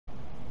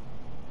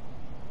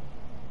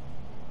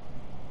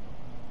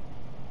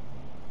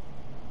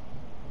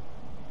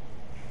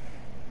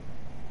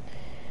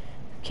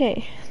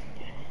Okay.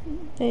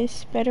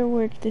 This better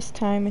work this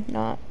time and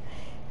not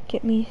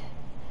get me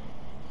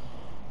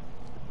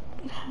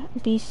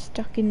be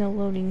stuck in the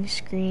loading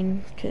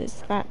screen,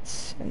 because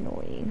that's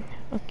annoying.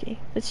 Okay,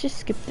 let's just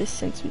skip this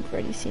since we've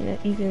already seen it,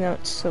 even though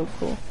it's so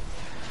cool.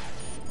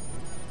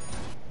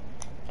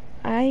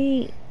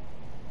 I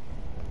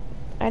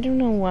don't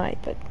know why,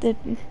 but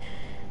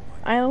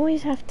I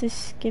always have to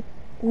skip.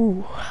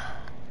 Ooh.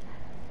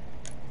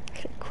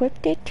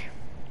 Equipped it?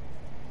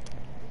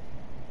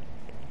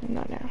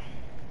 Not now.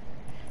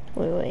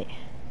 Wait.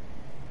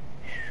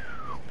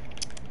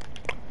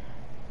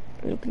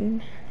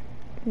 Looking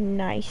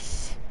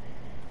nice.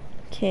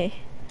 Okay.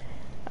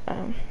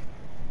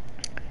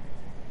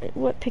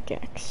 What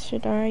pickaxe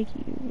should I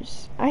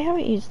use? I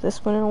haven't used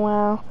this one in a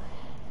while.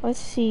 Let's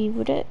see,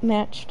 would it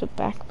match the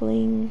back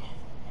bling?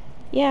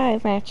 Yeah,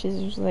 it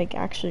matches, like,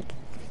 actually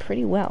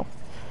pretty well.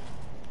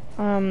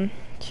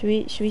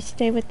 Should we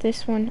stay with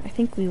this one? I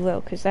think we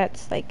will, because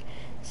that's, like,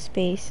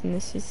 space, and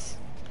this is,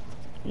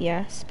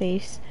 yeah,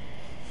 space.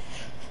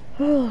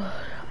 Oh,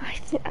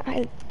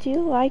 I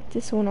do like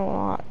this one a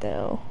lot,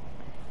 though.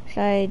 Should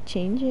I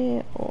change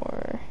it,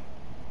 or...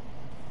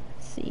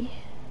 Let's see.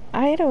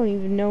 I don't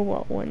even know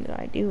what one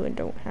I do and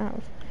don't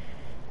have.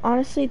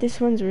 Honestly, this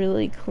one's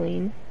really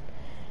clean.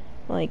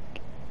 Like,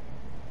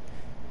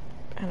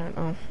 I don't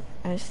know.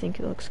 I just think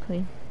it looks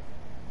clean.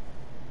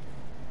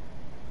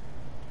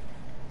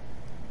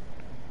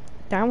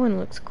 That one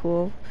looks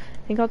cool.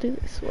 I think I'll do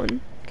this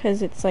one,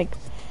 because it's like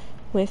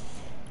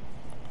with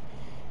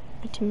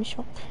item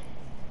shop.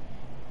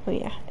 Oh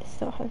yeah, it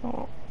still has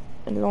a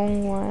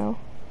long while.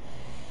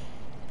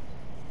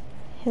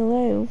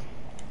 Hello.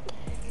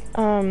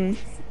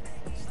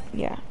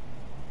 Yeah.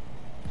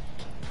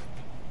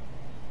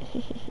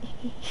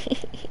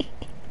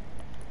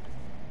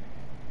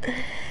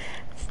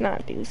 Let's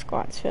not do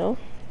squats, Phil.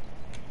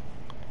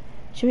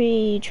 Should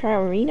we try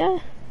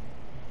arena?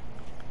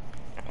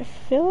 I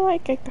feel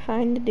like I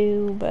kinda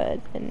do, but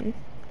then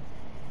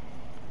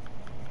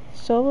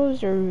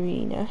solos or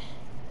arena?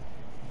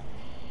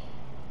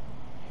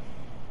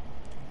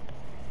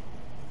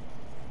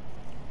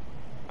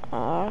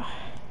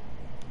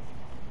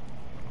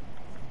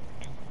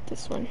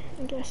 This one,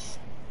 I guess.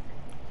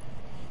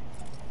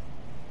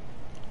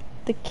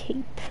 The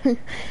cape.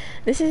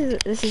 This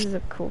is a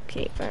cool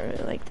cape. I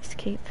really like this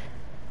cape.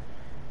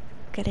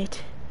 Look at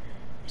it.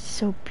 It's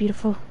so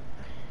beautiful.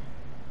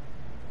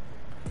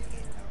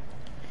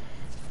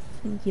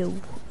 Yo,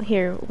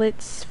 here,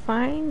 let's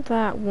find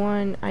that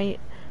one.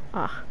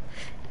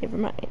 Never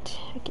mind.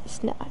 I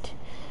guess not.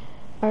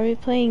 Are we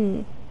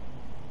playing?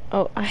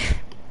 Oh,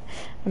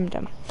 I'm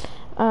dumb.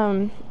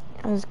 I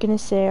was gonna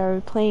say, are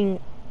we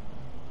playing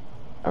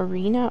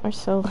arena or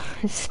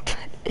solos? But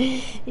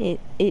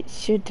it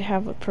should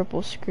have a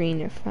purple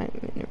screen if I'm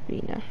in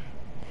arena.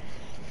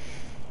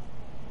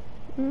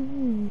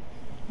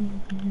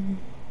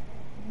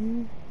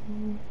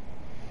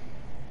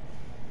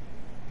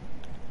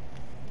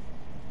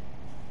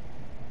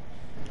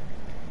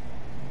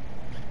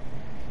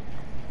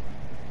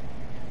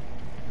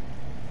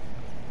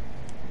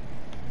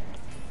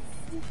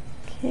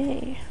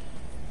 Okay.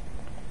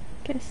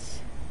 Guess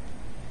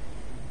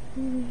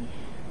we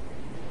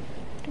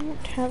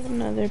don't have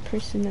another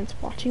person that's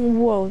watching.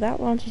 Whoa, that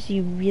launches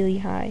you really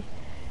high.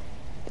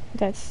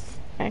 That's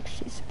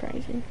actually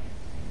surprising.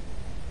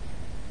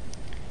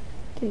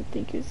 Didn't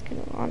think it was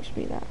gonna launch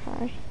me that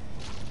high.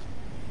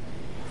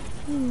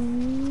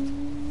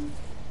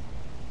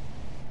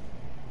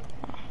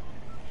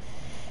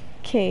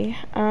 Okay,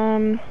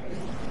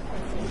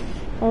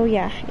 oh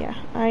yeah,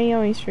 I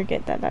always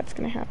forget that that's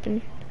gonna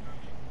happen.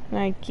 And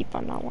I keep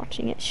on not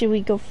watching it. Should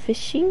we go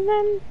fishing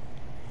then?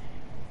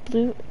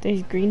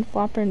 There's green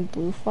flopper and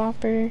blue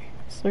flopper.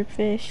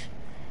 Slurpfish.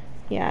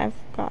 Yeah, I've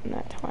gotten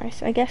that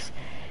twice. I guess,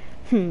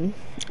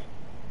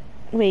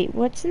 wait,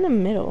 what's in the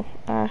middle?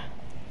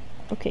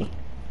 Okay,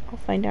 I'll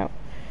find out.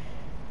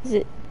 Is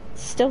it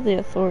still the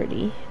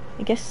authority?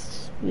 I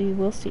guess we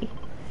will see.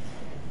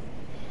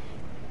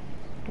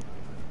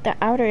 The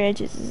outer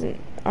edges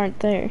aren't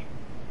there.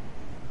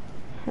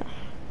 Huh.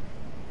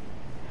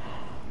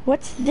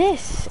 What's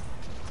this?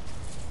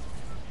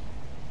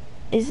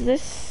 Is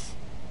this...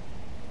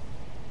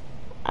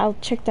 I'll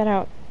check that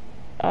out.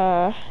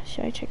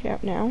 Should I check it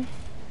out now?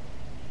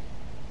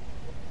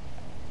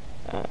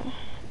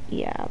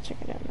 Yeah, I'll check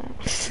it out now.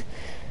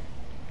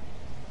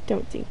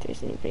 Don't think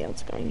there's anybody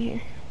else going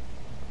here.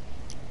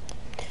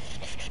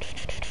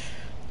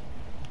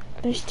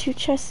 There's 2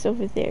 chests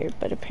over there,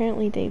 but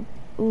apparently they...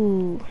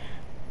 Ooh,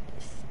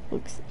 this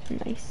looks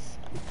nice.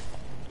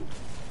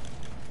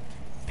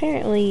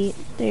 Apparently,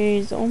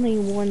 there's only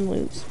 1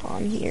 loot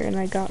spawn here, and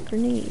I got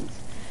grenades.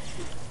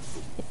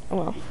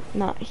 Well,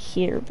 not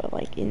here, but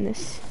like in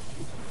this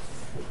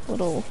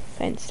little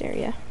fenced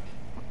area.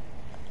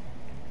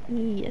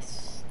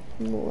 Yes,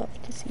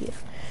 love to see it.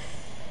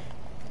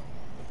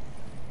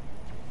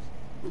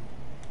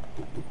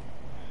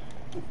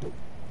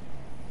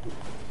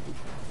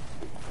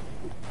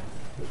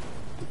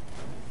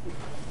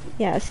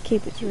 Yeah, this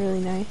cape is really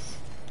nice.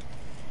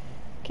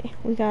 Okay,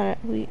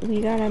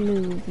 we gotta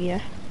move,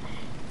 yeah.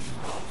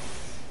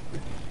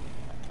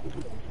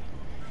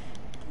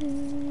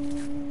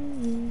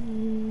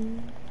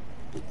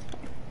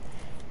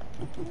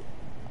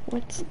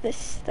 What's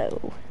this though?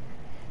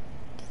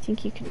 Do you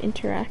think you could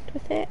interact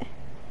with it?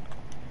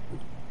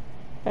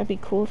 That'd be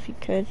cool if you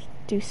could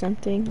do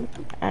something,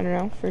 I don't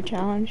know, for a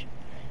challenge.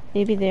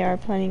 Maybe they are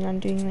planning on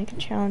doing like a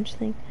challenge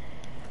thing.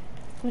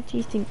 What do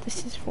you think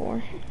this is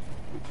for?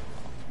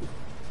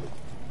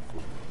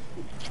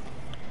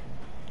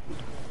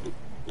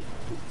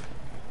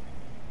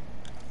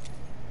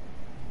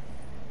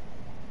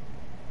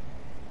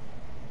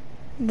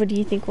 What do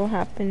you think will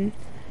happen?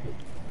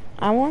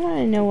 I want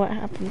to know what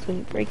happens when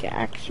you break it,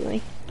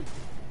 actually.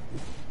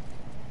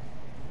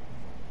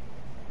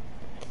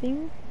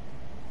 Thing?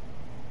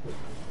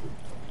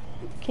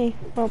 Okay,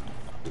 well.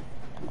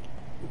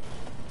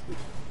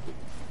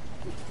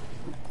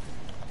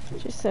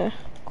 Just a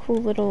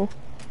cool little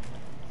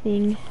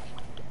thing.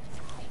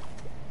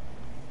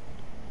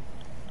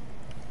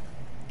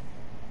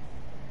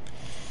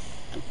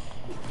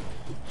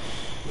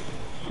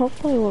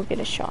 Hopefully we'll get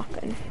a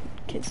shotgun.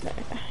 Kids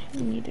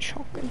need a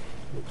shotgun.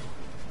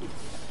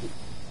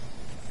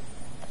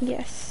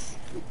 Yes.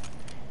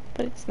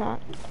 But it's not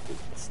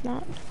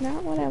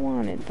what I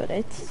wanted, but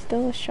it's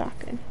still a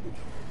shotgun.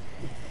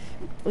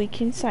 We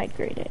can side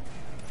grade it.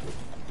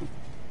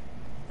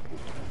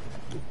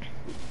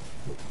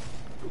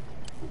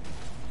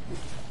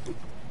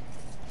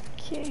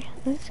 Okay,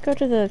 let's go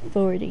to the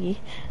authority.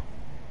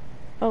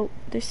 Oh,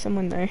 there's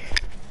someone there.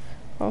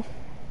 Oh.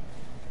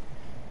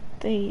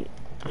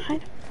 I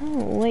don't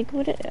know, like,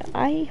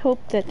 I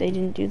hope that they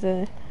didn't do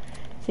the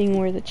thing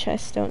where the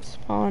chests don't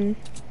spawn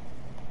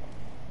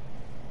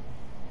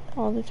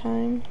all the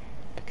time,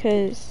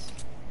 because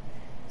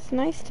it's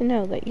nice to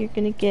know that you're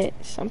gonna get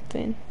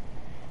something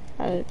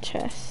out of the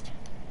chest.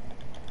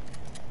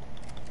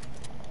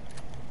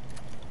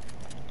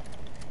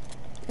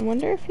 I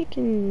wonder if you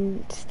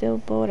can still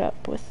blow it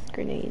up with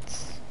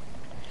grenades.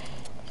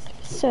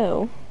 If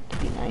so,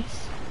 it'd be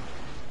nice.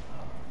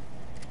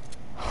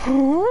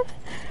 Huh?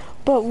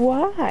 But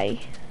why?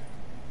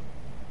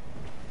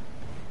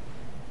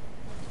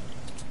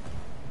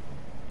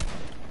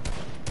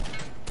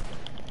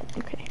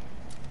 Okay.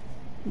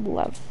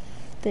 Love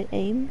the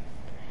aim.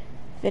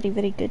 Very,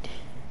 very good.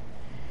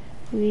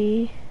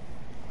 We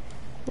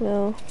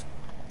will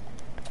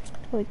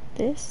like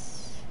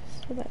this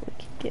so that we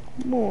can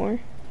get more.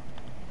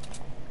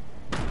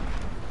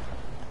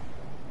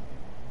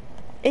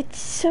 It's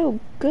so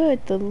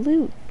good, the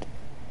loot.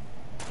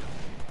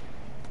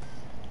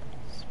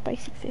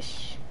 Spicy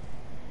fish.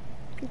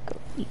 Go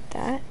eat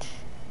that.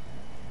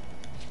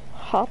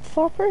 Hop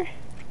flopper?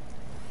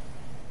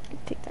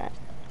 Take that.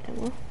 And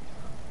we'll...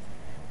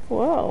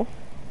 Whoa.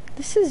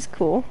 This is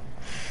cool.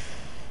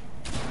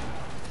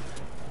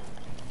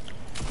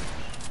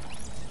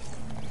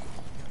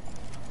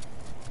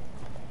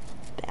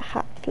 The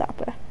hop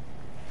flopper.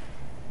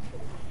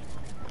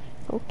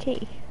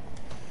 Okay.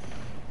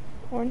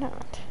 Or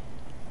not.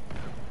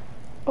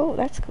 Oh,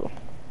 that's cool.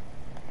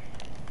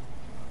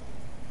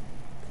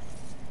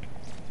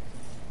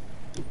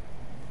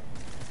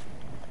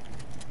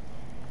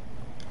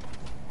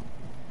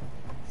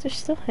 Is there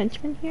still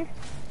henchmen here?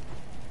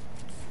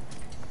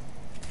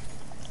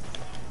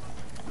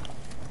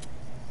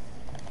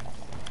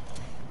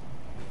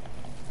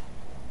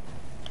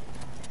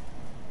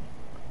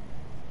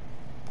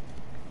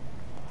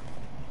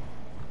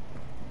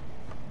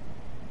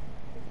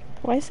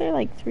 Why is there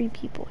like 3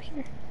 people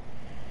here?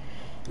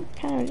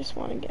 Kinda just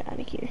want to get out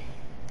of here.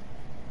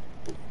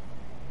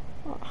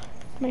 Oh,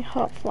 my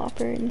hot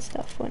flopper and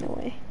stuff went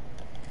away.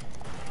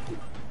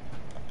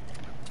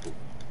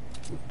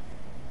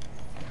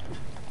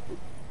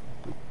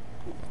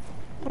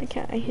 Why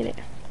can't I hit it?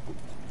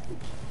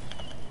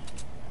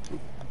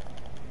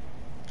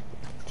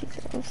 Take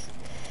those.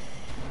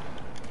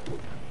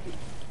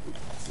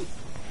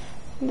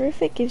 I wonder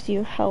if it gives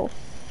you health.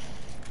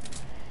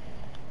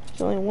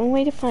 There's only one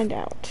way to find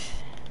out.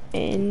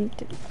 And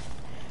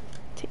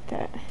take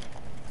that.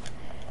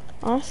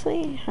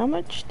 Honestly, how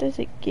much does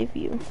it give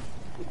you?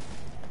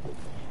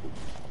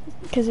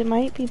 Because it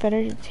might be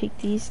better to take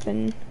these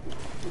than...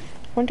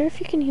 Wonder if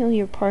you can heal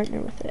your partner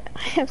with it.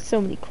 I have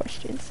so many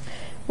questions.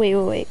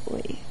 Wait.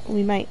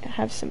 We might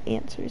have some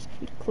answers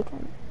if we click on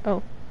it.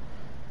 Oh.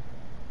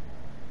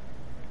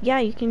 Yeah,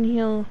 you can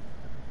heal...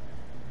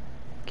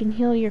 You can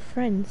heal your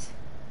friends.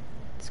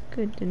 It's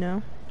good to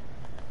know.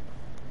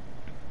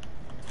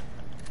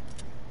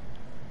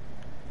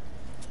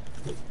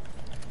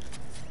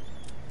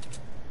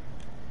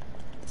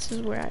 This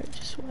is where I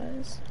just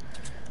was.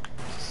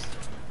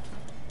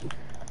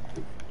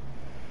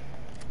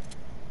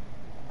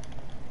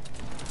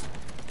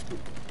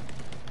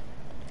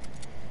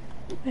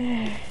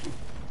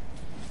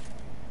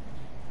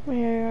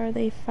 Where are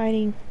they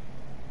fighting?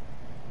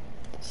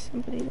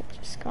 Somebody that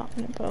just got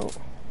in a boat.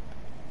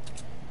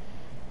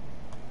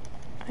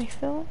 I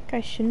feel like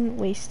I shouldn't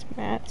waste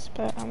mats,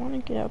 but I want to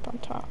get up on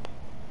top.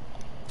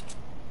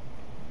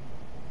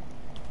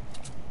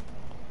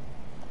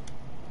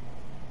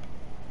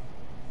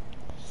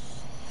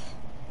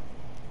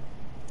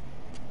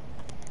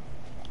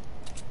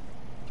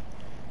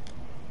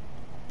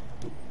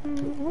 I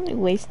only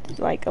wasted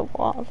like a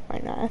lot of my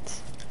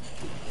mats.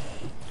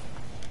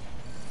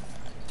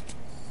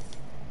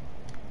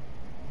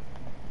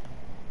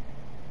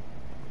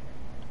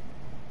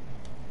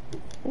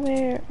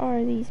 Where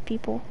are these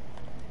people?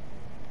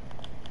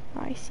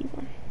 I see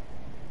one.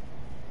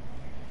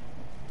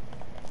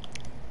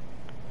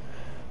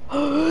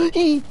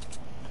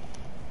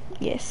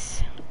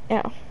 Yes.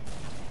 Ow.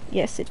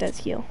 Yes, it does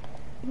heal.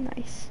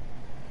 Nice.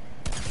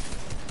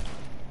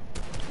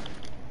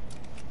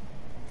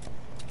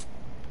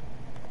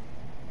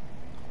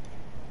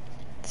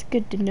 It's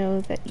good to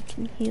know that you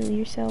can heal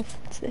yourself.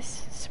 What's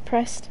this?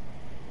 Suppressed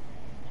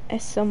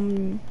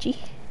SMG.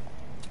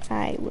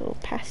 I will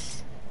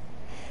pass.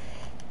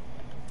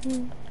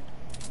 You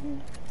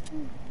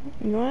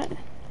know what?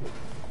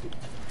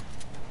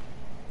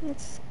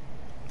 Let's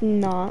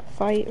not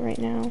fight right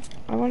now.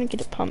 I want to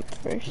get a pump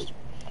first.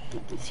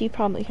 He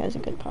probably has a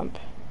good pump.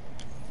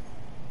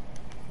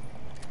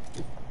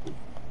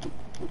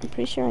 I'm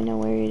pretty sure I know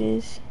where it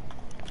is.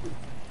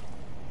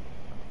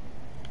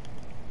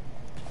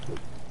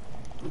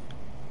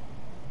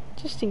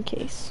 Just in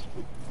case.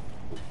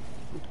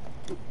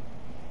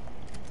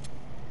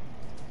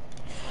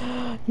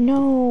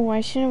 No,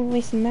 I shouldn't have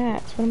wasted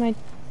mats. What am I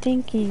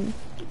thinking?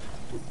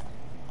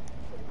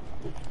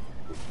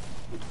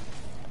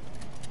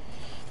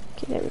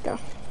 Okay, there we go.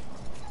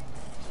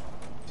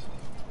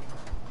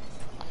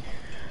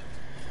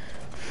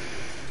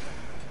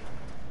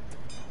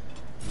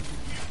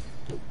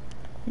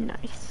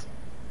 Nice.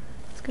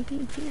 It's gonna be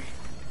in here.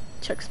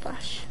 Chug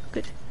splash.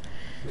 Good.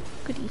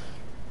 Goodie.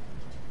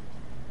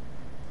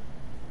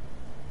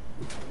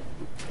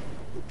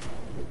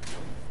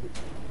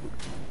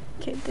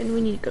 Okay, then we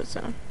need to go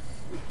zone.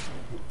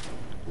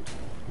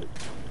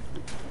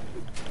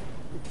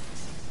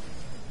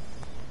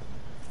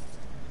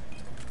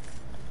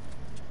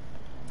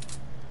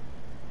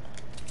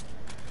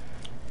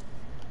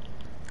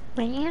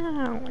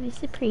 Wow,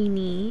 this is pretty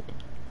neat.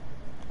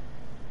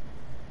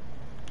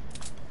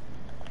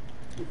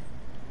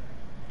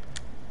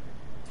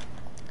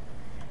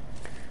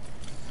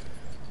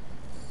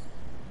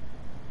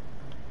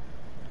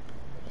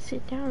 Is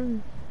it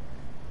down?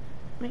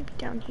 Might be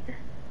down here.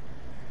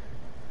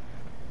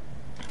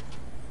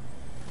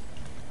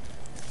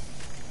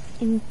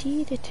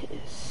 Indeed it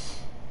is.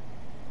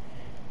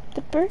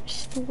 The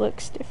burst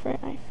looks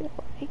different, I feel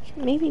like.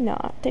 Maybe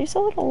not. There's a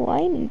little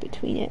line in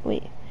between it.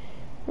 Wait.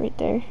 Right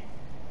there.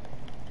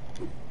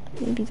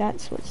 Maybe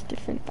that's what's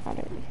different about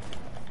it.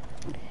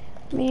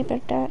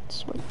 Maybe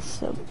that's what's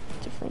so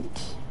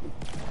different.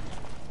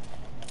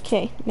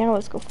 Okay, now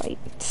let's go fight.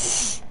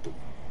 Is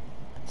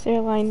there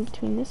a line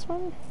between this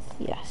one?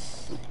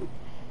 Yes.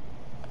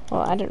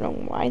 Well, I don't know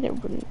why there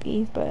wouldn't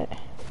be, but...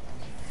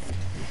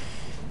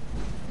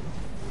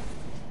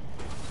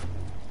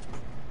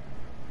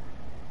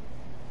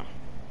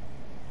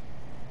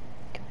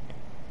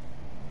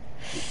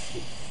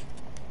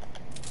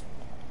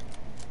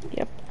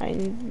 Yep, I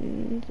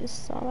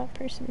just saw that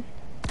person.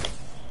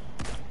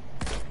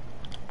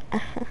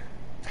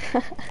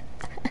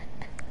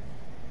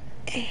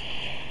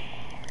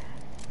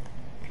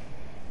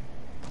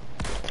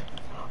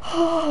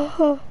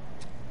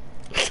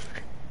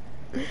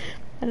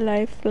 A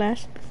life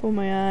flashed before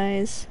my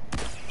eyes.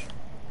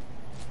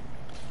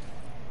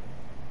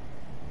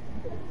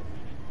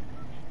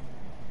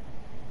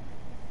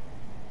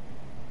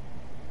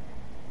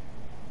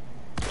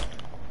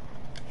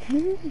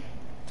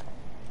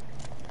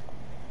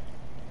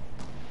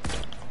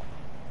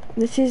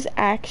 This is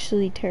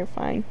actually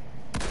terrifying.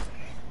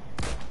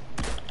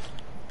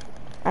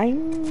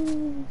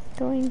 I'm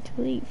going to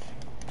leave.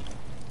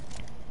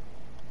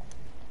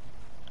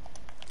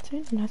 Is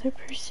there another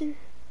person?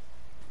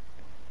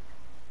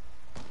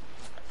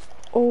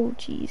 Oh,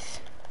 jeez.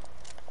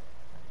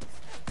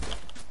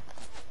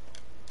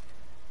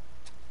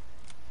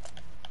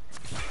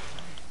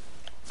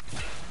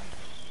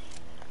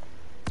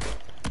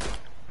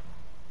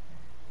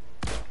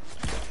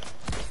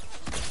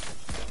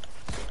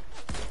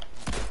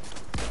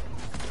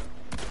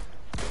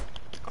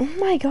 Oh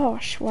my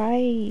gosh,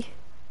 why?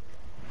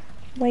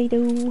 Why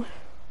do?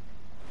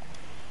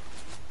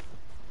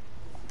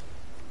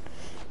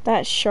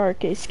 That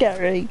shark is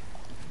scary.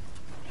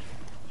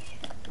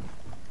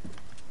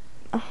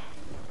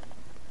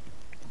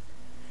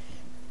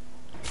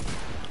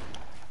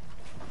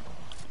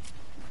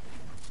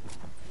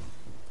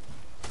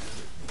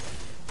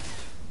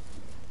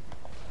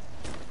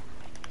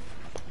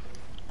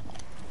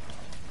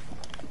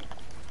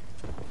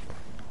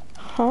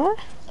 Huh?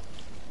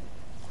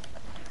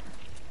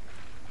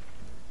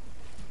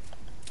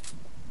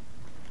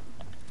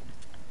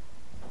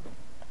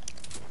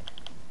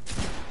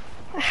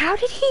 How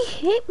did he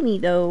hit me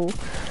though?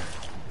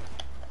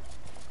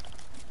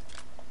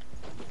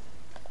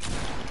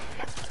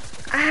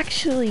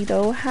 Actually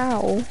though,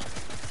 how?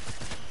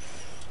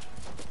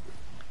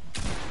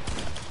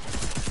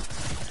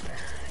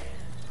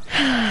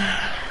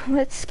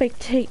 Let's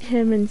spectate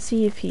him and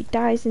see if he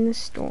dies in the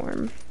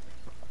storm.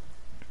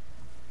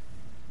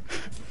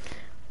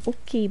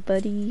 Okay,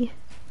 buddy.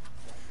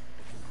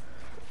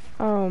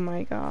 Oh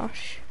my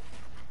gosh.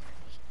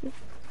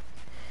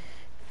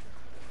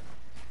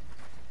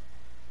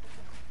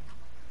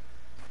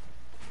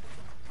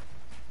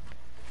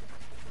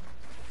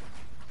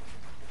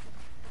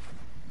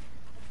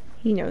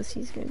 He knows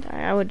he's gonna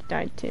die. I would have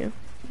died too.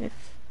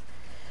 If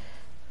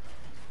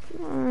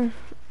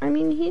I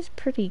mean, he's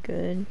pretty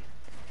good.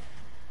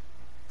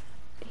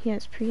 He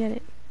has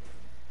pre-edit.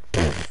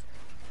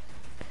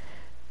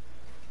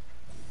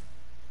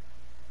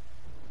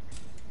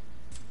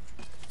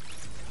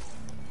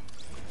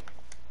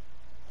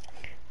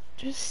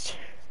 Just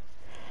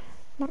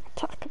not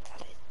talk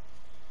about it.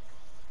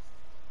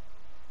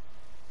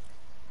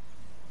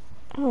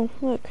 Oh,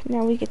 look,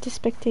 now we get to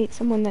spectate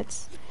someone that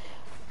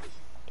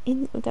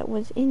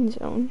was in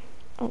zone.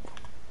 Oh,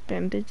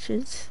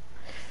 bandages.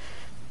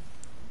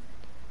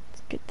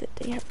 It's good that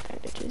they have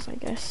bandages, I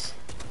guess.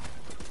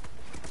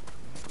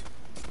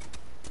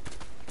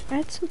 I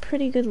had some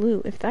pretty good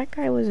loot. If that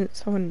guy wasn't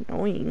so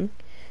annoying,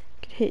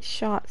 I could hit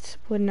shots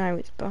when I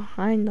was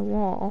behind the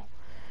wall.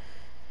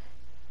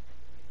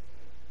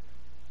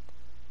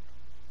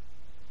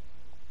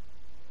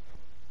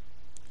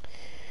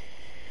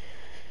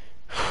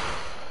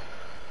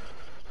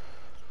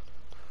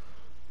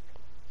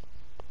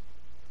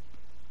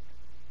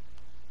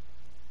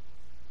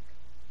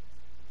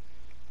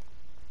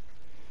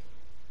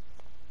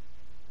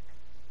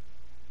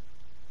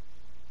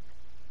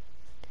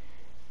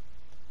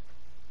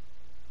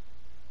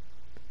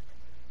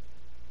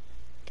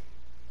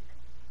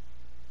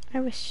 I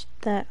wish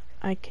that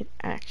I could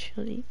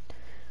actually,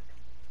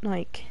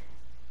 like,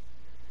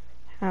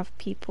 have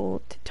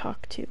people to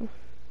talk to,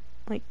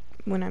 like,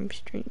 when I'm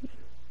streaming.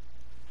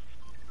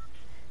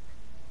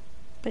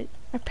 But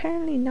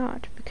apparently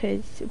not,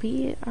 because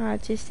we are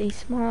just a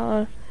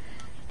small,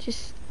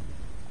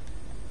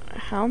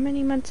 how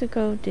many months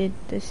ago did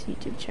this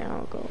YouTube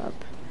channel go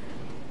up?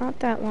 Not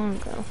that long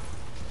ago.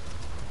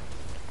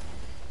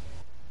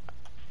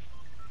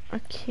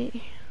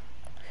 Okay.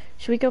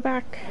 Should we go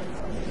back?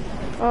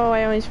 Oh,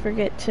 I always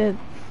forget to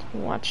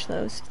watch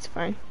those. It's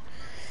fine.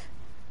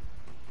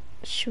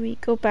 Should we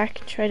go back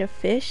and try to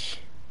fish?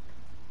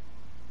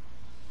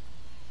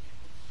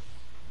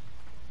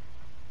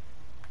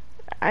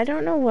 I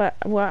don't know what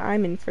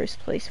I'm in first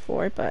place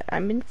for, but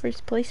I'm in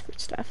first place for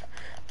stuff.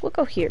 We'll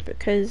go here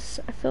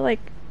because I feel like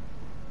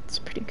it's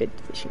a pretty good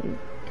fishing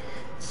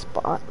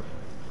spot.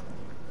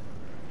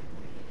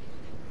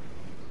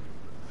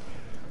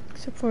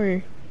 Except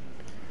for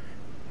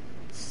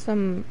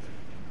some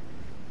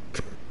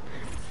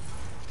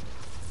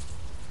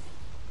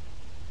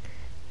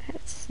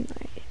that's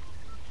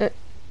nice.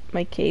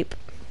 My cape.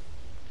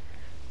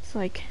 It's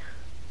like,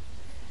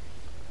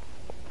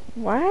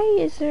 why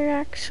is there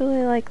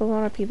actually like a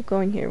lot of people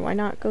going here? Why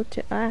not go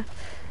to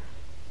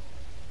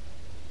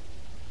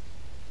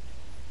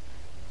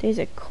there's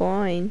a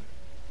coin.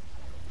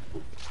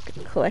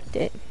 Collect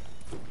it.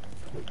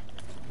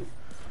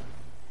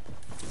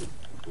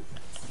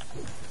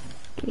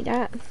 Give me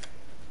that.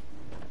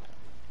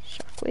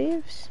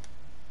 Shockwaves.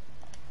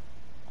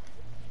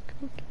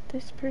 Go get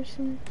this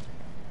person.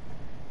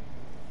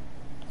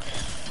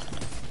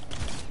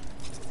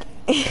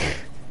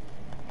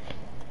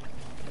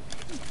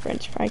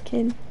 French fry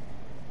kid.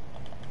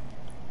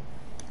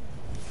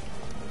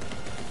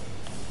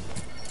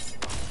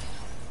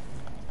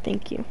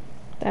 Thank you.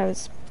 That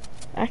was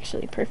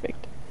actually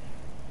perfect.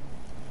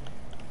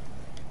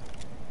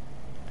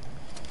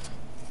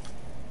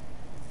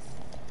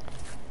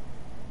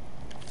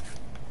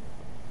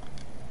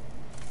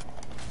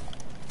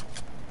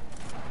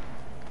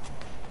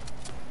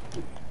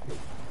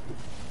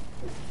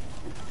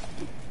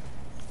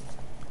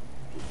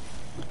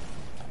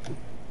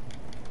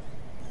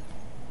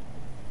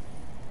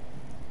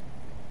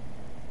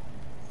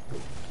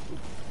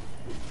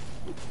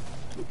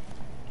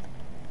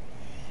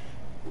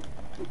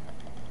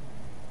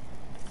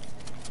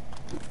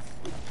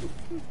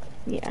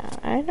 Yeah,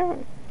 I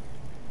don't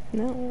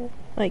know,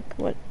 like,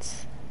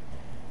 what's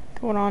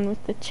going on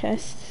with the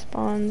chest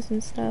spawns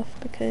and stuff,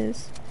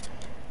 because...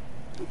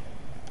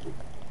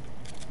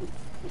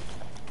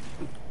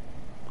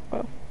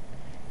 Whoa.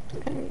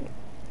 Kind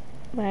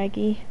of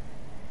laggy.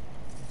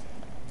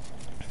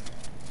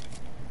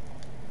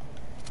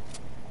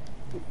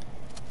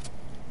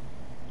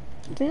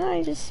 Didn't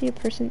I just see a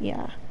person?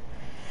 Yeah.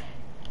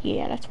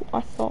 Yeah, that's what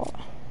I thought.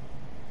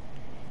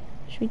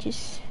 Should we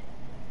just...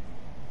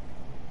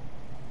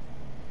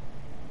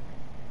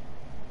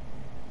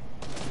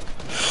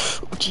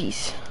 Oh,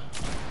 jeez.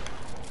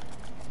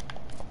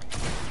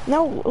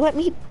 No, let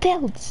me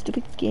build,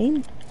 stupid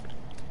game.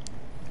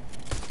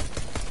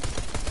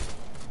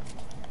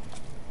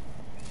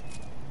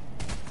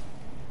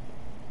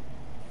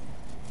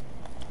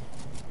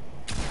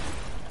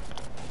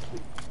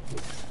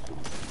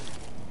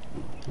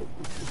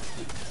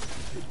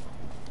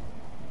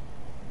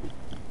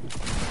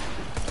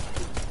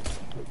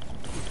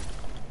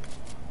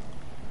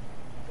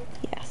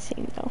 Yeah,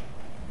 same though.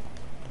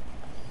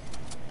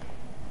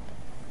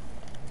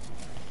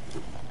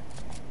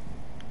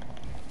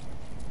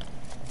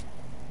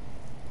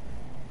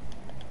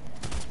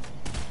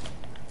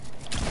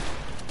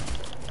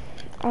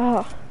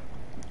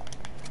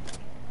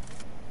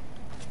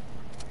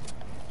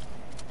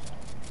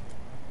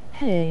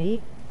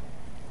 Hey.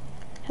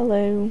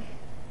 Hello.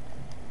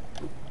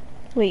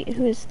 Wait,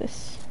 who is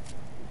this?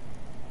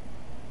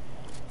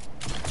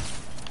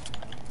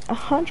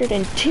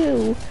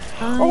 102?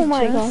 Oh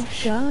my gosh. I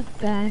just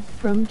got back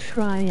from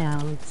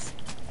tryouts.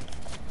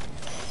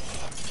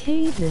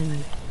 Caden.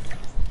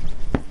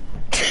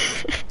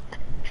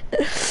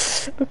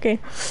 Okay.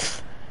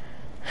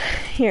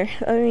 Here,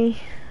 let me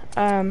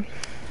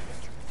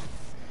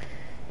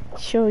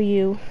show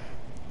you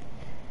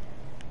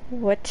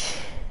what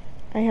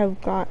I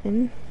have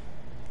gotten.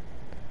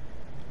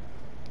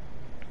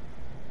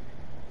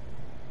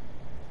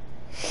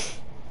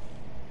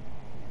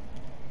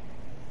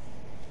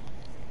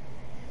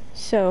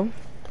 So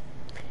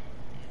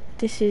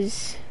this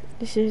is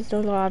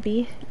the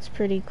lobby. It's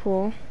pretty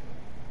cool.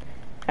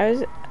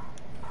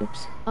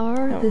 Oops.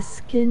 Are the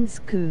skins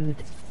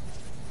good?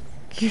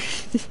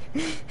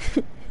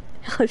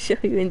 I'll show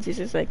you in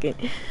just a second.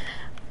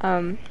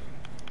 I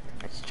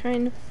was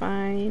trying to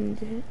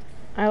find.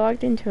 I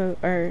logged into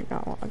or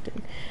not logged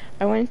in.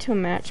 I went into a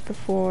match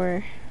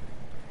before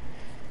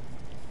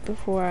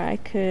I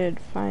could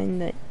find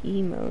the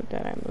emote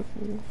that I'm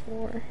looking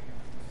for.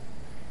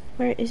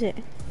 Where is it?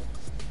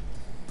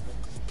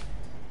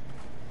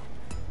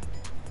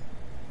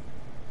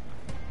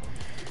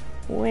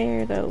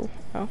 Where though?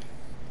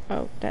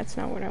 Oh, that's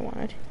not what I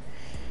wanted.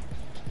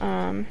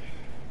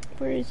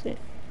 Where is it?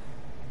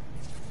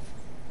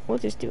 We'll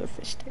just do a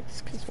fish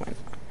sticks, cause why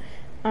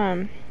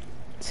not?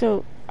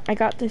 So I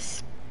got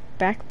this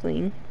back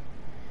bling.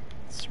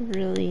 It's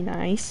really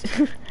nice.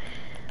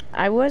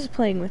 I was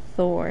playing with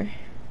Thor,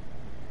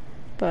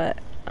 but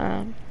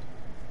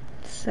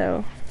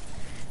so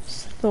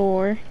it's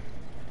Thor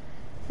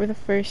for the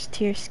first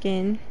tier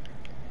skin.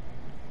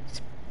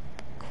 It's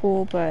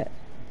cool, but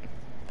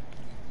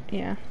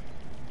yeah,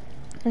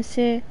 that's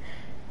it.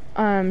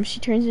 She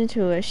turns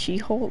into a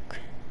She-Hulk,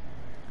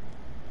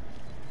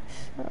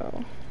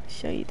 so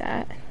show you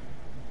that.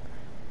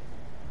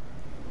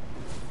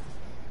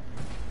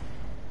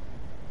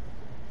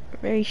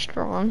 Very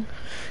strong.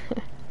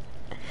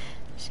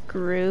 There's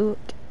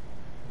Groot,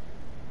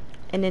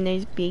 and then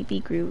there's baby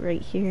Groot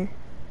right here.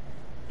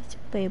 It's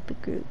baby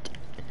Groot.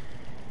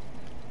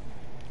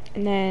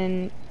 And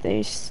then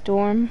there's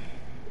Storm.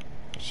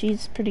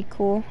 She's pretty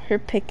cool. Her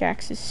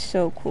pickaxe is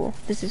so cool.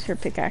 This is her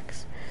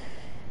pickaxe.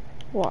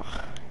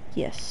 Wow.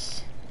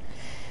 Yes.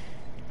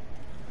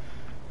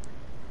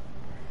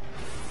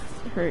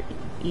 Her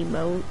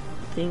emote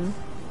thing.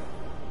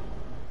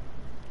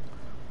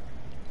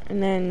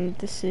 And then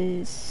this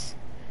is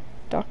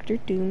Dr.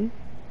 Doom.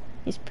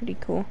 He's pretty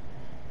cool.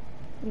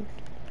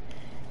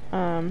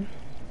 I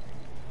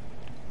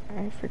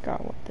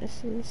forgot what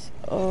this is.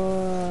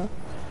 Oh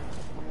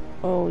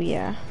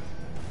yeah.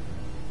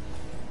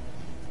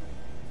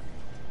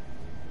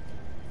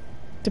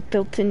 The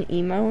built-in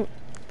emote.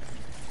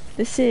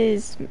 This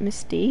is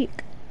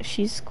Mystique.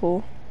 She's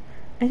cool.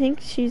 I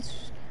think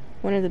she's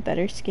one of the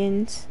better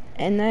skins.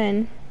 And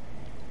then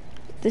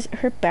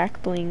her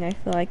back bling I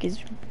feel like is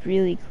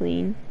really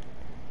clean.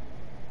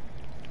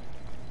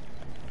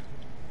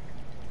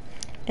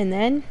 And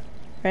then,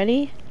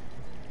 ready?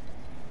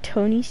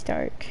 Tony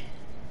Stark.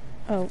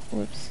 Oh,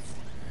 whoops.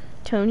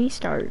 Tony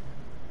Stark.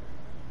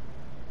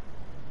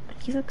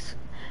 He looks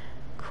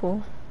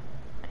cool.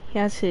 He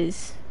has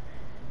his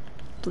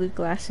blue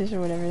glasses or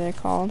whatever they're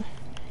called.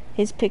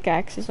 His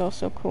pickaxe is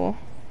also cool.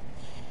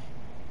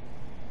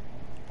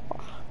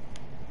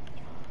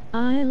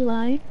 I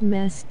like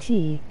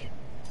Mystique.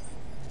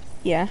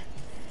 Yeah.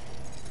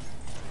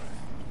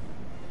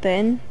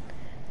 Then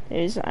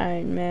there's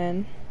Iron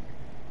Man.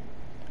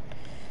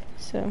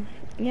 So,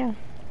 yeah.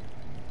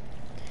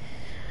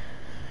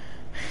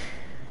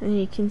 And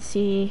you can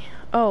see,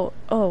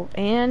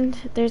 and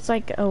there's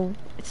like,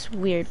 it's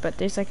weird, but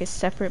there's like a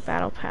separate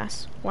battle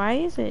pass. Why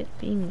is it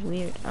being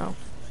weird? Oh,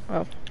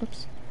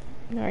 oops.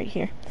 Right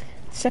here.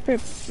 It's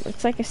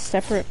like a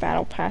separate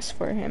battle pass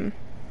for him.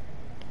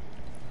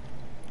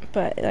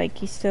 But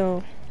like, you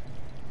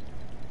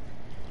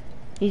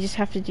just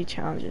have to do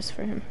challenges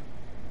for him.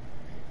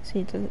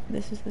 See,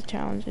 this is the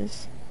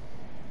challenges.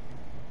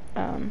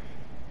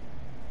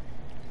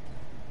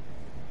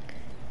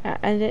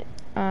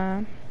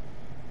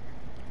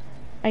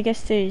 I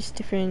guess there's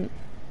different.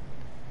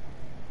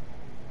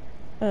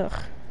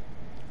 Ugh.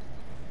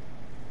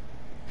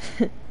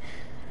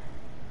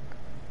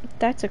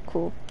 That's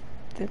cool.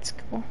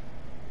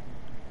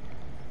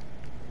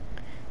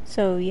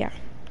 So yeah.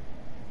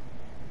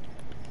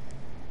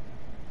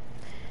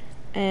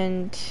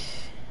 And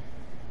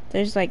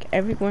there's like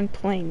everyone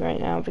playing right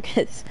now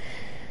because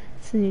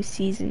it's a new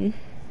season.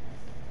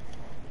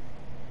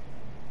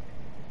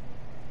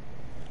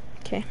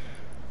 Okay.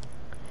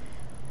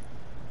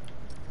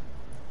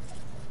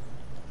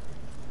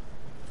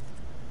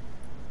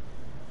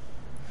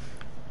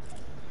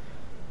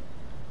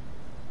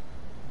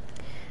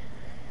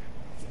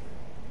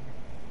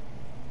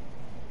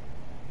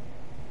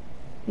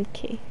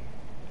 Okay.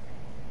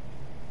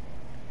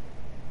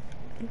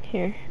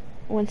 Here,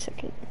 1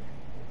 second.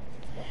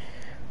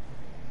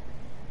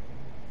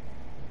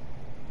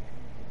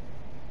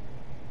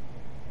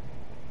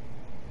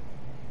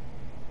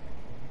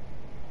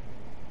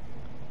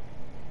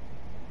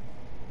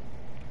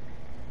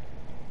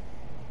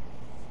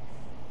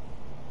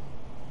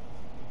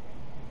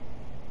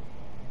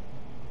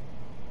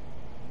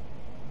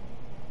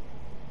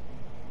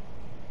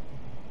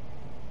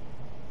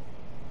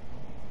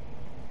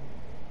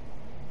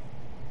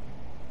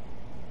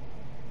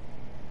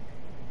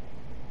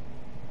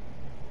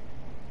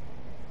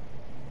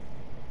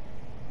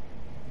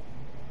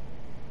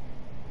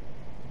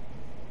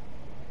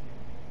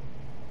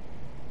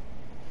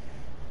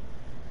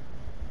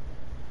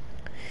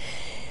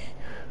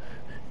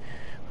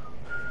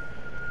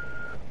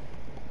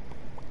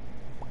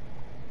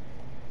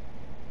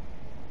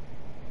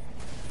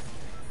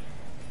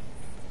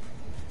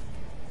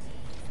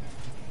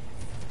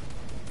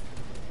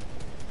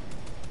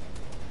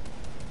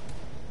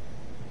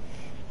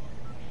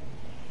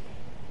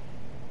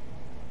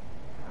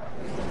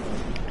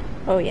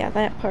 Oh yeah,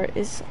 that part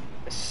is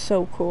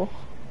so cool.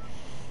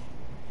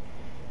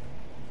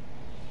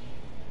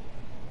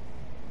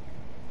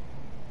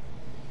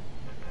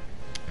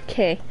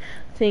 Okay,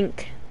 I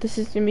think this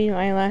is gonna be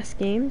my last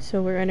game,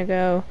 so we're gonna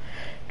go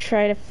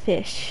try to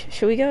fish.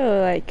 Should we go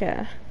like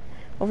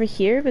over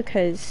here,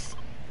 because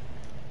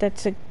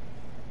that's a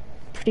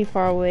pretty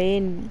far away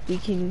and we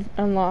can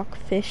unlock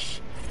fish.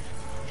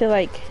 I feel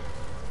like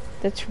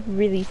that's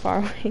really far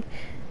away.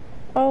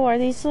 Oh, are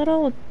these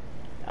little...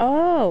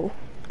 Oh,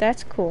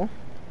 that's cool.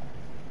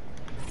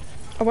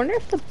 I wonder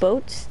if the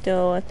boat's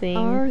still a thing.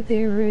 Are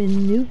there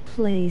in new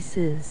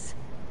places?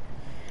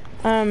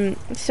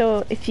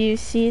 So if you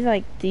see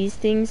like these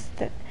things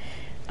that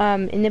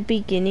in the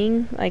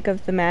beginning like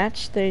of the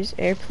match, there's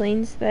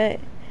airplanes that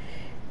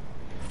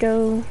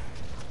go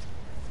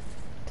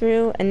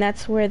through, and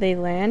that's where they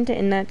land,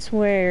 and that's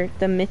where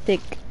the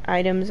mythic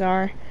items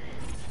are.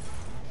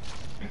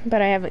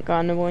 But I haven't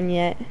gone to one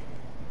yet.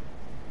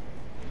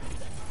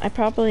 I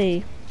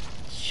probably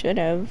should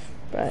have,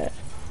 but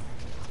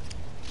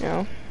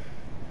no,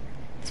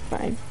 it's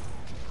fine.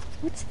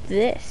 What's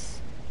this?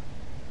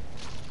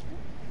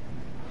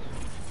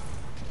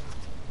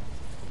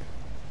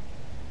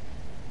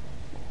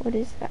 What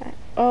is that?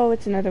 Oh,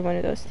 it's another one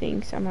of those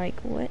things. I'm like,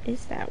 what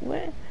is that?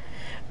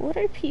 What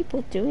are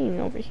people doing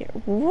over here?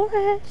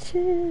 What?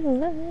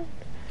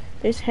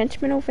 There's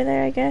henchmen over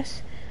there, I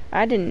guess.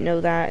 I didn't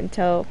know that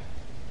until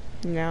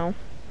now.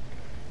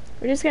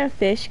 We're just gonna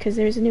fish because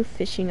there's a new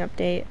fishing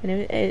update,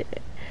 and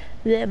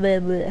blah, blah,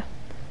 blah.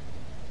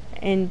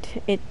 And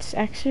it's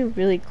actually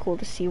really cool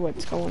to see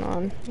what's going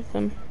on with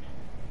them.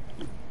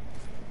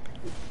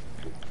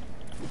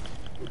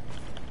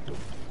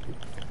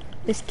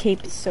 This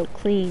cape is so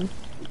clean.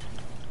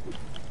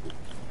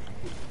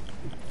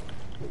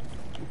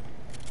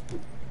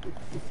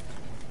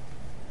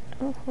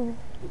 Oh.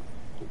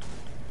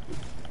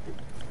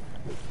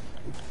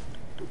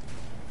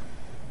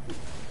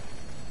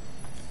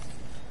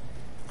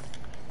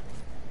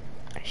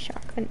 A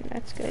shotgun,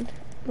 that's good.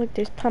 Look,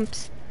 there's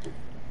pumps.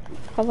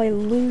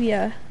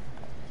 Hallelujah.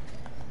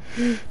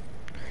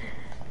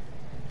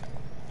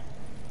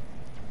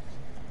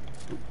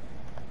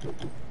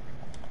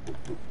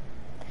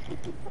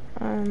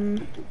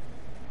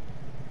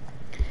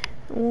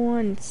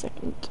 One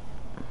second.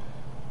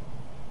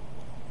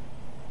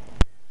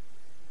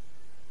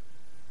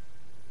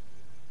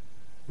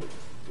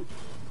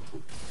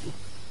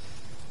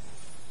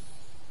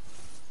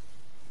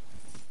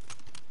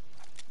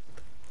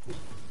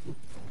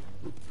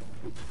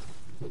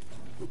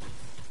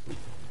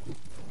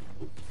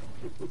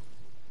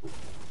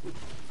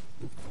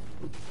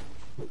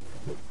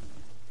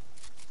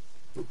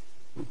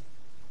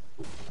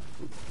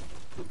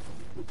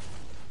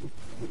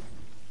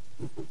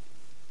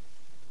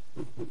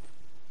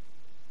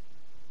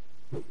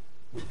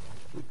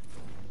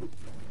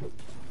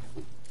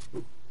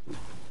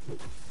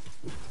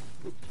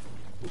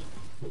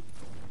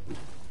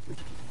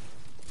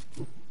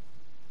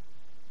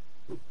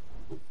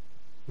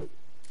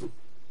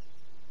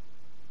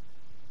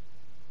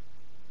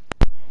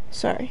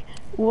 Sorry.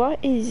 What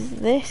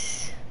is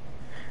this?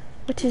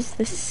 What is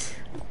this?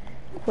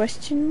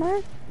 Question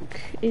mark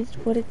is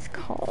what it's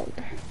called.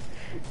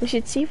 We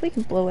should see if we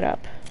can blow it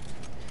up.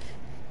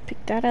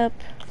 Pick that up.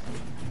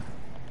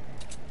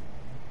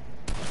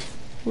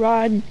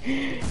 Rod.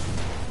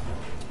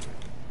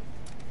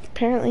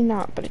 Apparently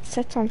not, but it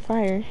sets on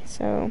fire,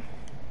 so...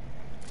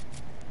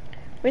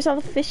 Where's all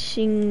the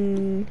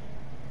fishing?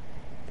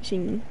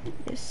 Fishing.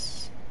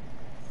 Yes.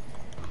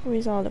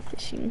 Where's all the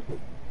fishing?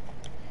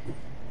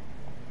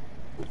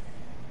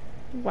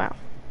 Wow.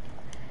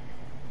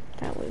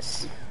 That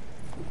was...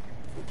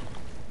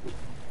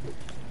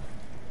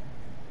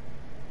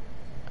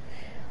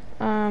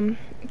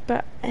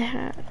 but...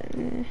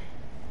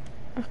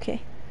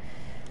 okay.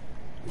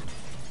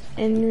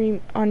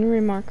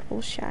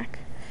 Unremarkable shack.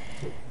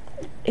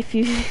 If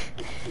you...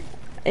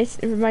 it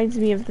reminds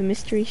me of the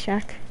Mystery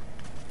Shack.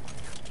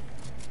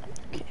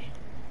 Okay.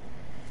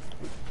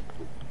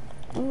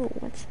 Oh,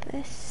 what's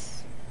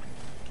this?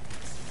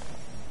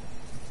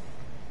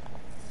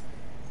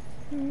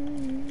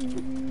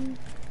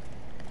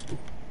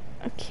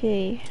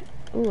 Okay.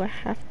 Ooh, a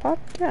half pop.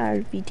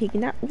 I'll be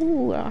taking that.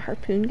 Ooh, a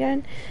harpoon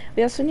gun.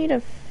 We also need a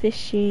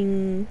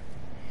fishing...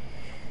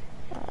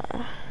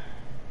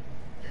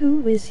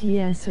 Who is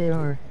yes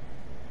sir?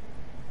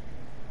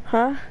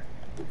 Huh?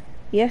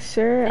 Yes,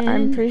 sir. And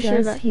I'm pretty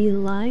sure that... does he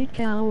like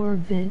our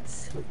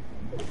vids?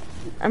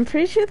 I'm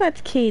pretty sure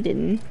that's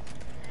Kaden.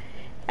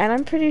 And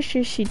I'm pretty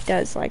sure she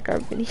does like our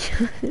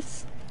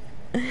videos.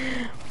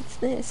 What's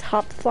this?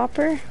 Hop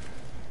flopper?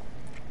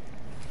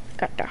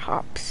 Got the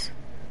hops.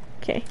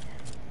 Okay.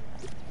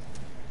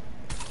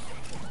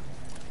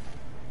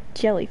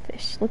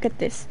 Jellyfish. Look at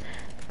this.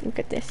 Look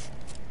at this.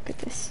 Look at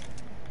this.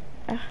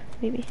 Ah,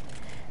 maybe.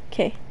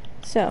 Okay.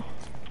 So.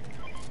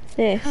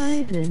 This.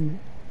 Kaiden.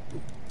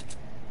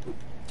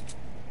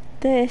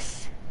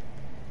 This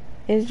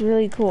is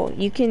really cool.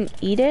 You can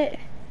eat it,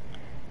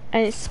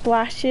 and it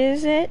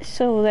splashes it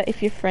so that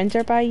if your friends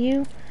are by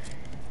you,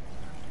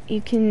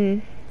 you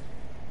can,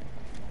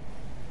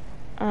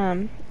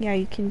 yeah,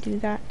 you can do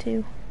that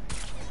too.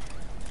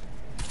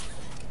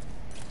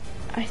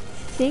 I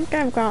think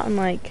I've gotten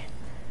like,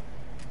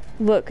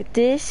 look,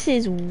 this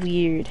is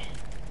weird,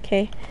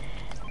 okay?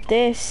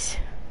 This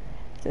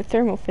is a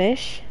thermal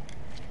fish,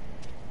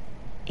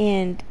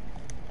 and,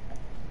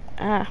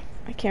 I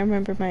can't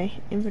remember my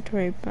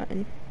inventory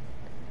button.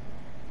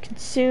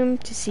 Consume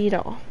to see it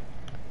all.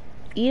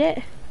 Eat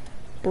it,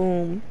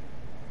 boom.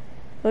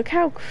 Look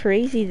how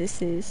crazy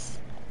this is.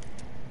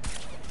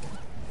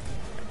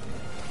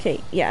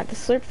 Okay, yeah, the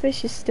slurp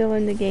fish is still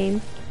in the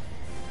game.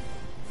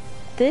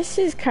 This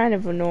is kind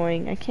of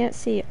annoying. I can't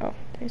see it. Oh,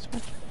 there's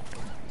one.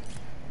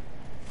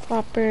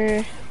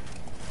 Flopper.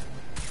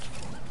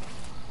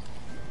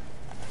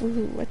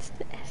 Ooh, what's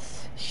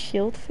this?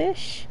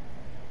 Shieldfish?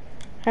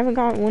 I haven't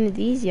gotten one of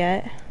these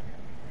yet.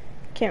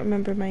 Can't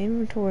remember my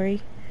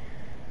inventory.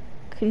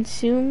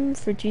 Consume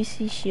for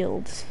juicy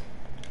shields.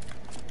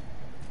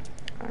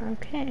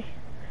 Okay.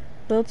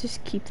 We'll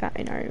just keep that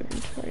in our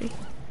inventory.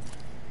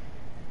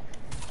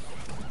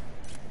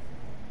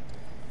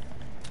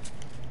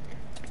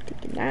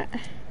 Taking that.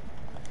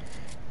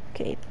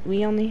 Okay,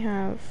 we only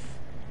have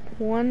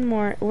one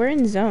more. We're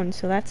in zone,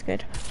 so that's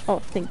good. Oh,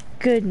 thank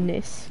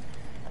goodness.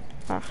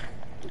 Ah,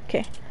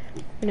 okay.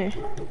 I'm gonna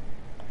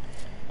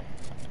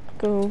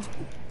go.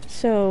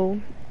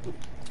 So,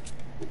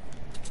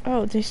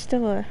 oh, there's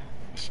still a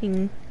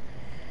fishing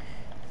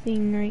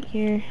thing right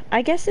here.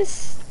 I guess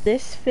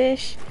this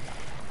fish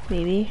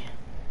maybe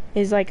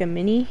is like a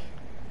mini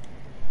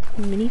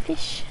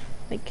fish.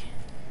 Like,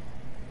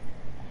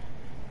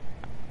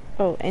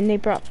 oh, and they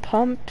brought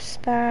pumps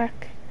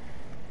back.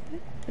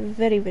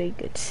 Very, very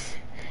good.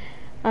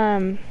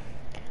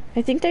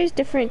 I think there's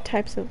different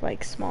types of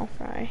like small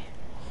fry.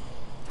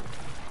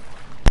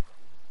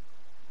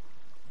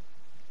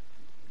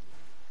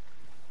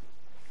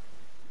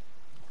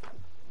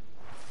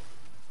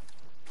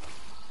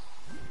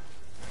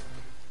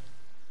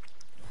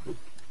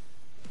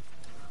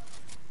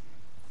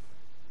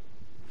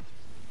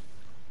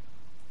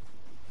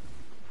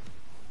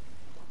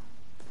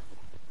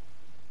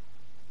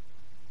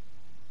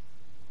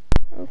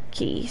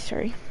 Okay,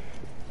 sorry.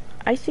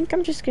 I think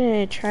I'm just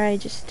gonna try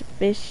just to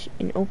fish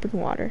in open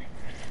water,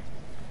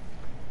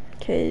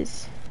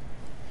 because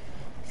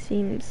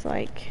seems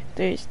like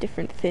there's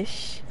different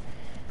fish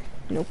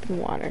in open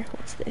water.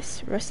 What's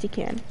this? Rusty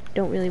can.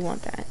 Don't really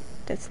want that.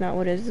 That's not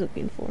what I was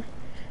looking for.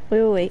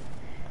 Wait.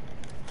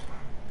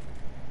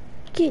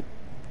 Get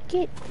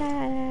that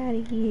out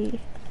of here.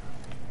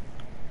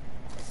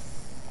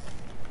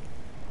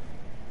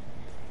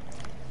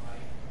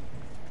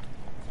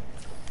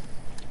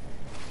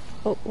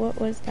 Oh, what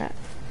was that?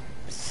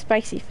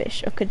 Spicy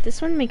fish. Okay,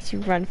 this one makes you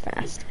run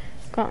fast.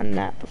 I've gotten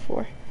that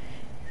before.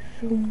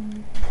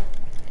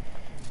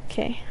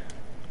 Okay.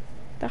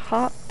 The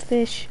hot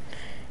fish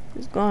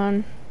is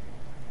gone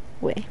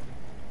away.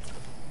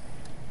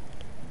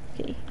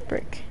 Okay,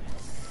 brick.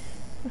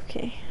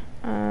 Okay.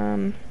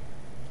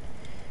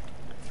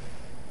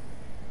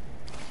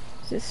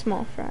 It's a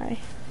small fry.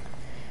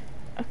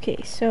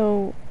 Okay,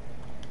 so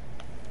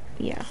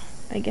yeah,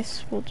 I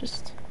guess we'll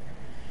just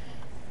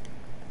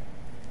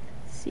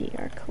see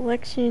our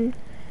collection.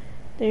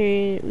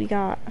 There, we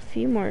got a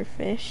few more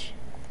fish.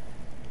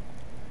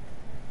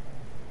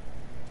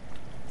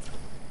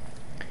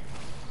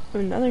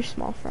 Another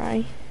small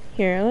fry.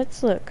 Here,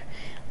 let's look.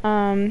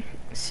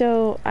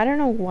 So I don't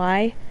know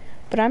why,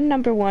 but I'm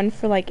 #1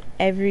 for like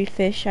every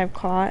fish I've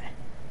caught.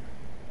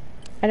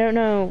 I don't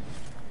know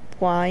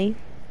why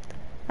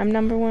I'm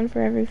 #1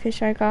 for every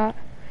fish I got.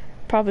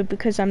 Probably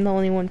because I'm the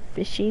only one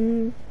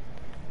fishing.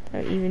 Or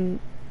even,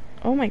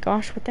 oh my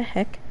gosh, what the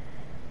heck?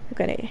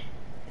 Look at it.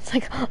 It's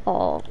like,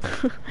 oh.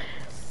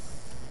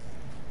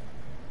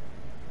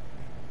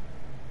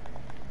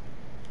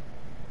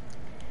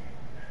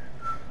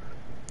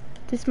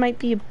 This might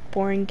be a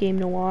boring game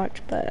to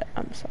watch, but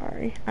I'm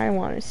sorry. I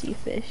want to see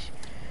fish.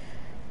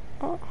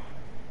 Oh.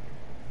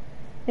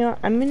 You know,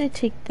 I'm gonna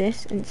take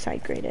this and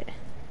side grade it.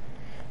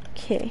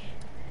 Okay.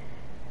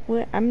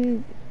 What I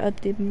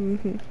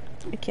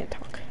can't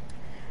talk.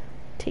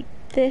 Take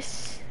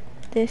this,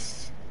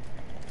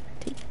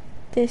 take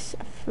this,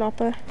 a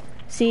flopper.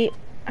 See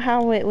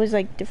how it was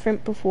like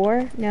different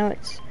before? Now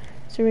it's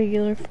a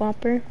regular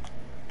flopper.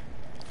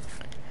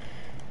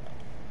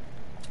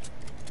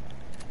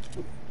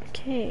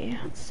 Okay,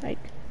 let's like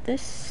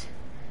this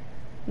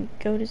and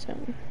go to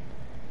zone.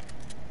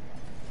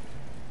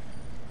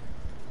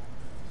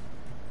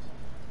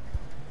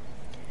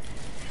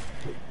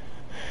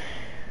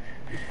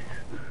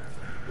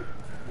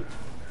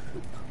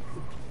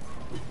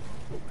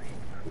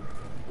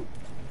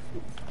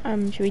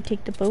 Should we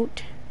take the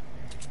boat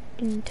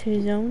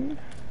into zone?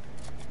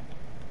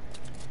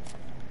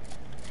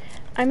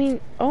 I mean,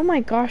 oh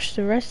my gosh,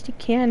 the rusty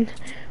can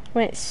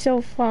went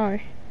so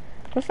far.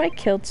 What if I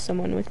killed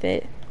someone with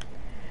it?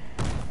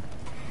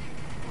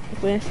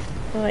 With,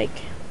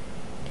 like,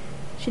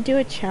 should do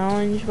a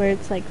challenge where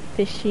it's like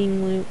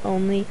fishing loot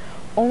only.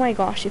 Oh my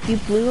gosh, if you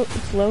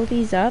blow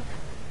these up,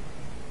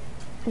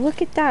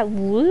 Look at that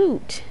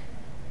loot.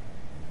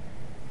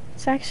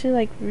 It's actually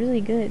like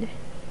really good.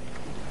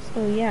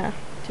 So yeah,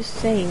 just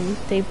saying,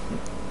 they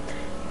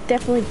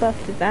definitely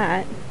buffed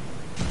that.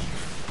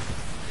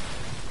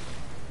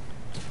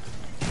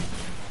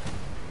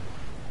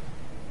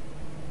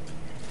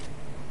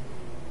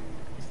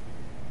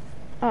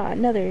 Ah,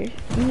 another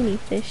mini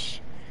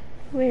fish.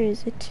 Where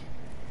is it?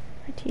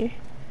 Right here.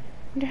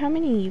 Wonder how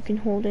many you can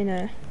hold in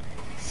a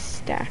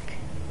stack.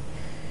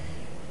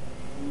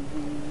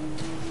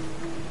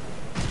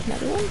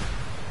 Another one?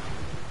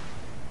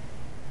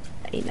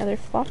 Another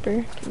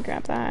flopper. Can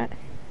grab that.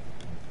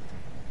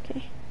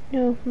 Okay.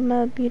 No,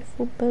 my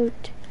beautiful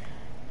boat.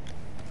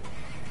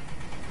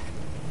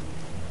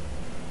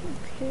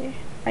 Okay.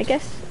 I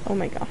guess. Oh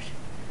my gosh.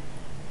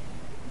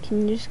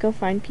 Can you just go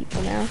find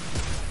people now?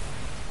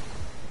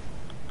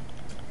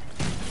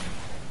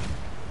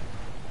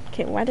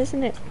 Okay, why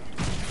doesn't it?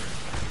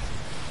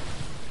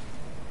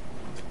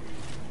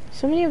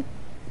 So many of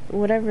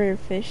whatever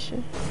fish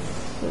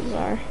those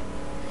are.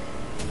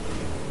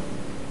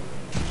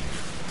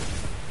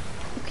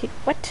 Okay,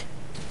 what?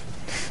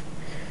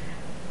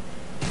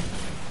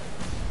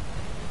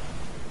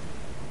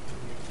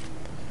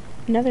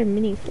 Another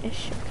mini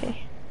fish,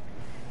 okay.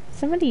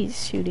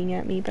 Somebody's shooting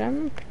at me, but I'm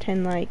gonna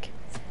pretend like...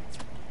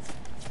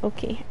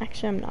 Okay,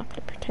 actually I'm not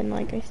gonna pretend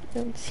like I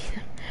don't see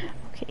them.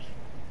 Okay,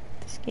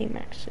 this game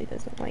actually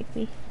doesn't like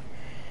me.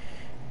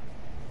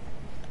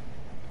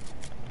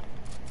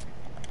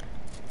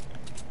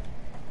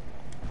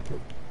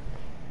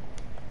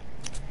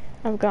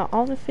 I've got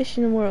all the fish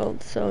in the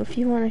world, so if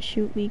you want to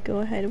shoot me,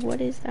 go ahead.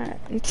 What is that?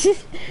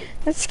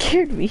 That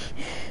scared me.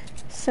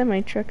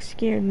 Semi-truck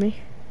scared me.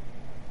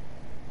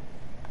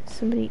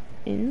 Somebody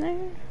in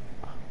there?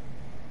 Oh.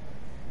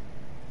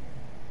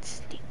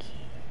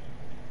 Sneaky.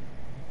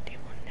 They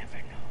will never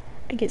know.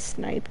 I get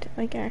sniped,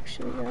 like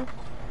actually though.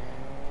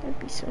 That'd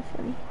be so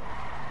funny.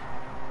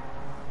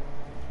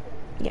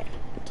 Yeah,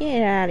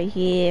 get out of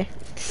here.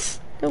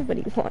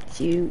 Nobody wants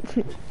you.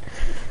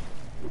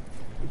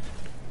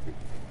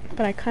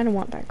 But I kind of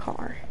want that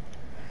car.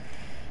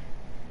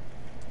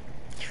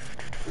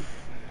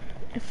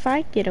 If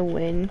I get a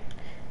win,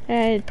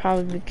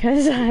 probably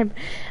because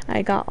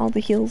I got all the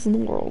heals in the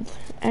world.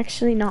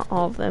 Actually, not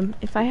all of them.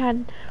 If I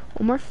had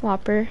one more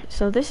flopper,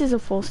 so this is a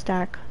full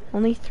stack,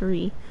 only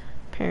 3,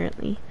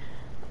 apparently.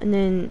 And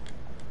then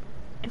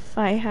if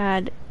I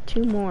had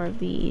 2 more of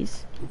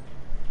these,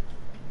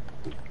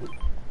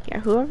 yeah,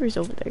 whoever's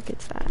over there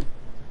gets that.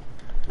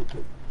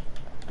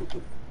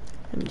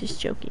 I'm just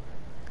joking.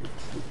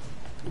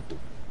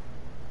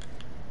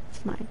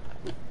 It's mine.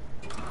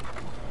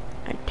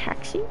 A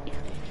taxi?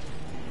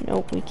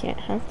 Nope, we can't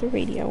have the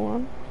radio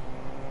on.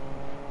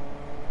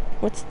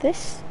 What's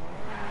this?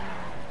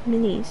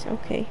 Minis,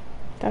 okay.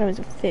 Thought it was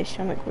a fish.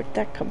 I'm like, where'd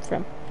that come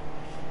from?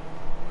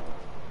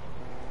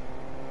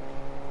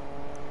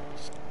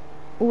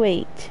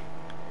 Wait.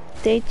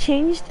 They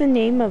changed the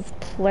name of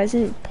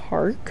Pleasant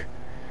Park?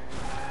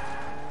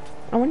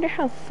 I wonder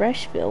how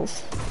Fresh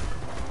feels.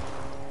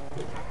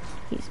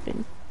 He's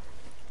been...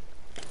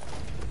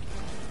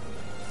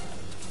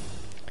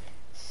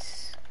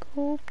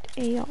 Scoped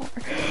AR.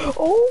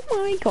 Oh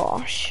my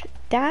gosh.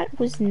 That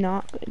was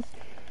not good.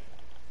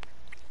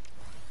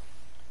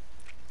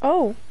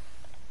 Oh.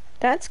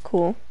 That's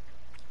cool.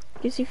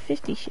 Gives you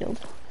 50 shield.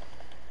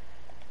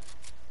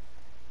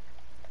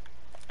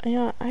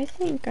 Yeah, I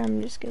think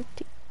I'm just gonna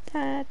take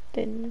that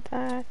and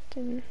that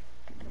and...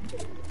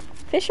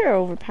 Fish are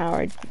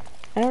overpowered.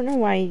 I don't know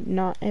why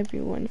not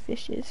everyone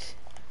fishes.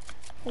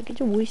 Like,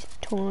 it's a waste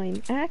of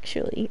time,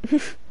 actually.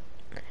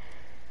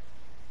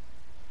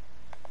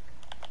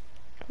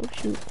 Oh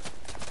shoot.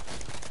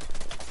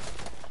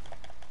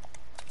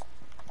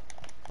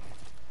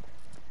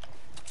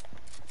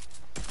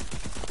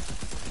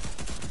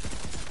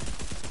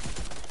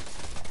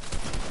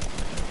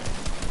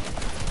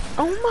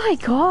 Oh my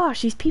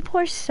gosh, these people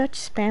are such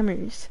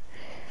spammers.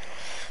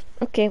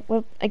 Okay,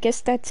 well, I guess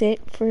that's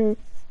it for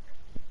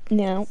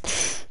now.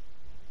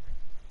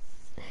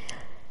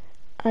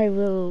 I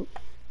will...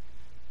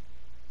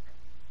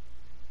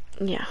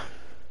 Yeah.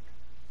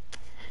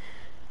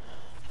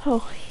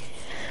 Oh,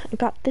 I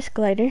got this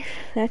glider.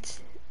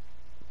 That's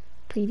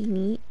pretty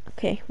neat.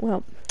 Okay,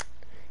 well,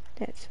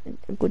 that's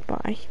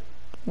goodbye.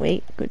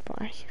 Wait,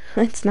 goodbye.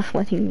 It's not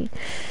letting me.